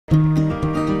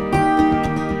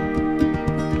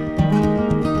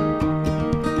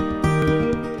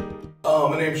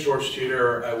George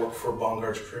Teeter. I work for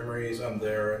Bongards Creameries. I'm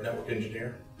their network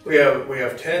engineer. We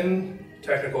have 10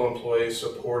 technical employees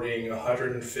supporting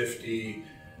 150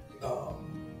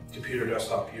 computer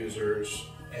desktop users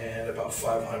and about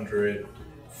 500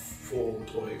 full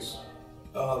employees.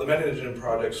 The ManageEngine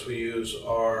projects we use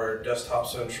are Desktop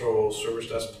Central, Service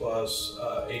Desk Plus,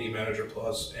 ADManager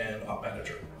Plus, and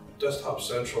OpManager. Desktop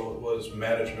Central was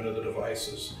management of the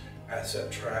devices,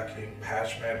 asset tracking,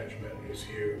 patch management is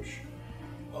huge.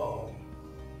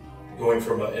 Going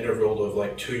from an interval of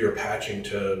like 2-year patching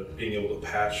to being able to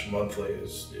patch monthly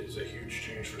is a huge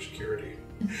change for security.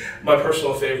 My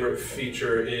personal favorite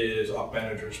feature is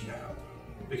OpManager's map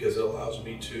because it allows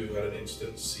me to, at an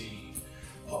instant, see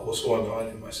what's going on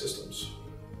in my systems.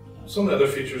 Some of the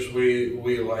other features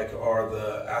we like are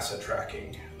the asset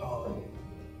tracking.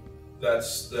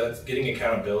 That's getting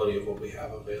accountability of what we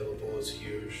have available is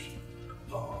huge.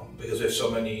 Because there's so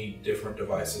many different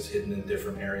devices hidden in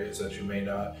different areas that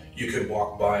you could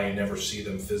walk by and never see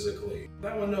them physically.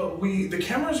 That one, no, the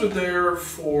cameras are there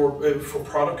for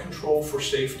product control, for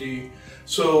safety.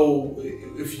 So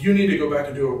if you need to go back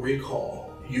and do a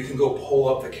recall, you can go pull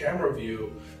up the camera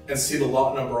view and see the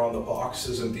lot number on the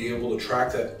boxes and be able to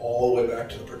track that all the way back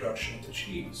to the production of the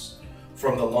cheese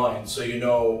from the line. So you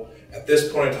know, at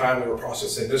this point in time, we were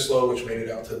processing this load, which made it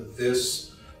out to this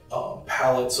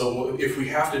pallet. So if we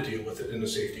have to deal with it in a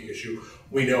safety issue,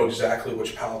 we know exactly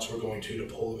which pallets we're going to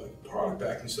pull the product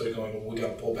back instead of going, well, we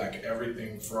got to pull back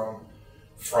everything from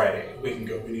Friday. We can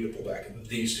go, we need to pull back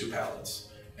these 2 pallets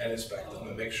and inspect them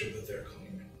and make sure that they're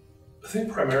clean. I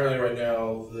think primarily right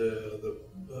now, the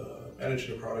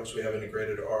ManageEngine products we have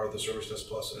integrated are the Service Desk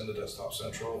Plus and the Desktop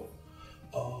Central.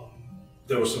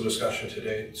 There was some discussion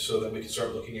today so that we can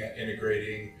start looking at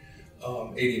integrating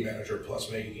ADManager Plus,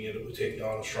 making it taking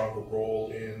on a stronger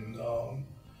role in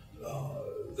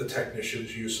the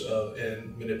technician's use of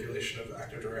and manipulation of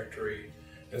Active Directory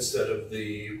instead of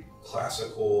the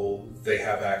classical, they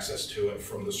have access to it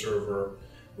from the server,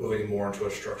 moving more into a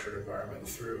structured environment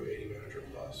through ADManager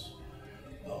Plus.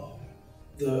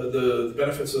 The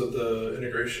benefits of the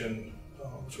integration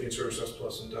between Service Desk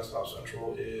Plus and Desktop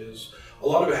Central is a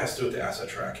lot of it has to do with the asset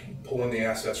tracking, pulling the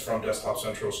assets from Desktop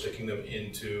Central, sticking them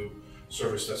into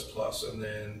Service Desk Plus, and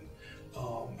then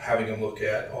having them look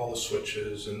at all the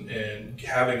switches and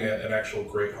having an actual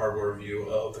great hardware view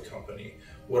of the company.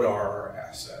 What are our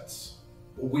assets?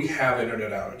 We have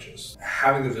internet outages.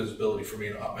 Having the visibility for me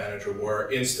in OpManager where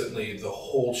instantly the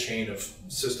whole chain of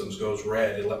systems goes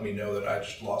red, it let me know that I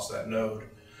just lost that node.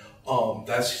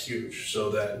 That's huge. So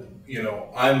that, you know,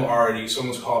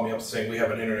 someone's calling me up saying we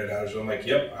have an internet outage. I'm like,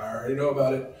 yep, I already know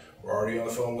about it. We're already on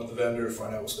the phone with the vendor to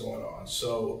find out what's going on.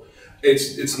 So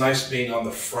it's nice being on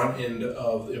the front end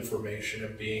of the information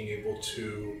and being able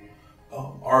to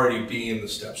already be in the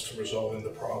steps to resolving the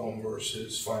problem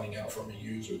versus finding out from a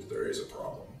user that there is a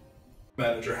problem.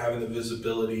 Manager having the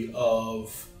visibility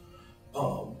of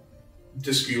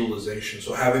disk utilization,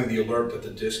 so having the alert that the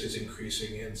disk is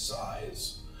increasing in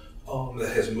size,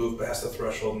 that has moved past the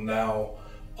threshold. Now,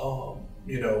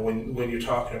 you know, when you're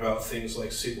talking about things like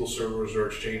SQL servers or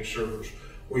Exchange servers,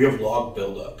 where you have log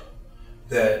buildup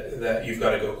that you've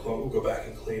got to go back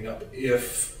and clean up.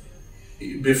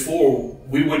 Before,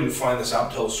 we wouldn't find this out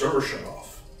until the server shut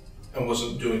off and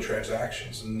wasn't doing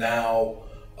transactions. And now,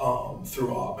 through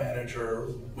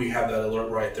OpManager, we have that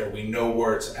alert right there. We know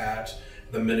where it's at.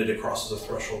 The minute it crosses a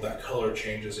threshold, that color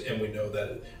changes, and we know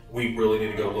that we really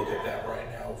need to go look at that right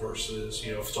now versus,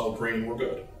 you know, if it's all green, we're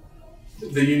good.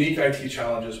 The unique IT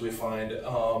challenges we find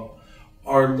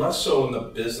are less so in the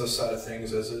business side of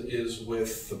things as it is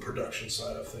with the production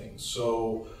side of things.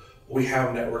 So we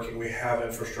have networking, we have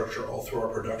infrastructure all through our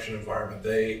production environment.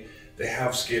 They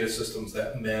have SCADA systems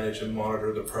that manage and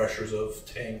monitor the pressures of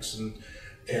tanks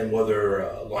and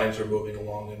whether lines are moving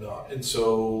along or not. And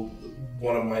so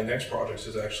one of my next projects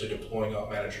is actually deploying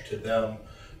OpManager to them,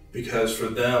 because for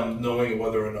them, knowing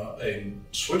whether or not a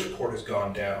switch port has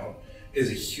gone down is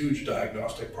a huge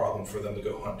diagnostic problem for them to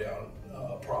go hunt down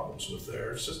problems with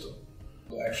their system.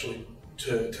 Actually,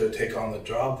 to take on the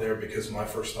job there, because my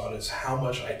first thought is, how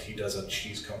much IT does a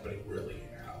cheese company really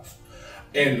have?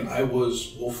 And I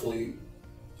was woefully,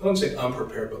 I don't say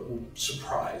unprepared, but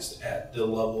surprised at the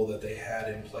level that they had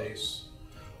in place.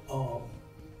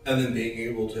 And then being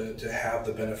able to have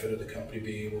the benefit of the company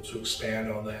being able to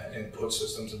expand on that and put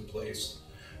systems in place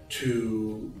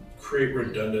to create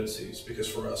redundancies, because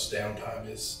for us, downtime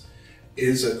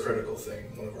is a critical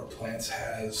thing. One of our plants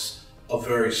has a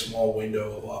very small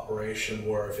window of operation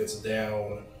where if it's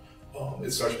down,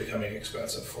 it starts becoming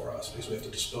expensive for us because we have to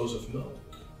dispose of milk.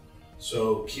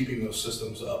 So keeping those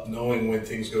systems up, knowing when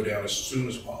things go down as soon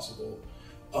as possible,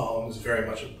 is very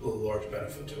much a large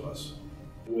benefit to us.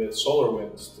 With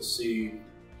SolarWinds, to see,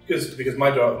 because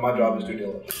my job is due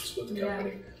diligence with the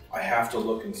company. I have to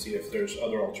look and see if there's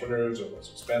other alternatives, or less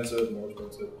expensive, more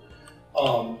expensive,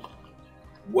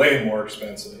 way more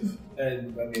expensive.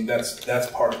 And I mean, that's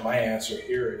part of my answer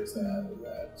here, is that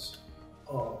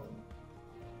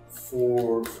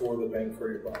for the bang for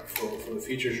your buck, for the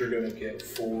features you're going to get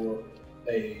for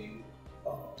a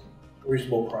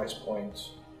reasonable price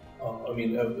point. I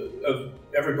mean,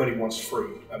 everybody wants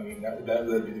free. I mean, that'd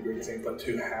be the great thing. But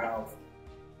to have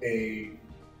a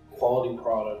quality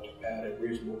product at a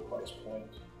reasonable price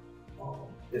point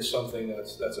is something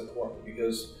that's important,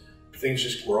 because things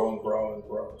just grow and grow and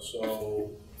grow.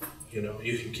 So, you know,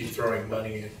 you can keep throwing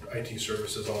money at IT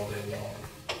services all day long,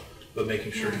 but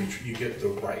making sure you get the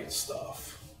right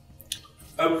stuff.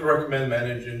 I would recommend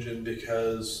ManageEngine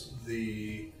because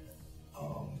the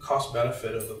cost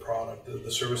benefit of the product,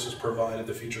 the services provided,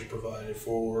 the features provided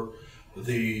for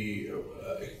the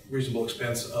reasonable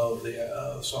expense of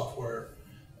the software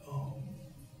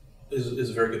is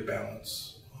a very good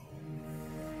balance.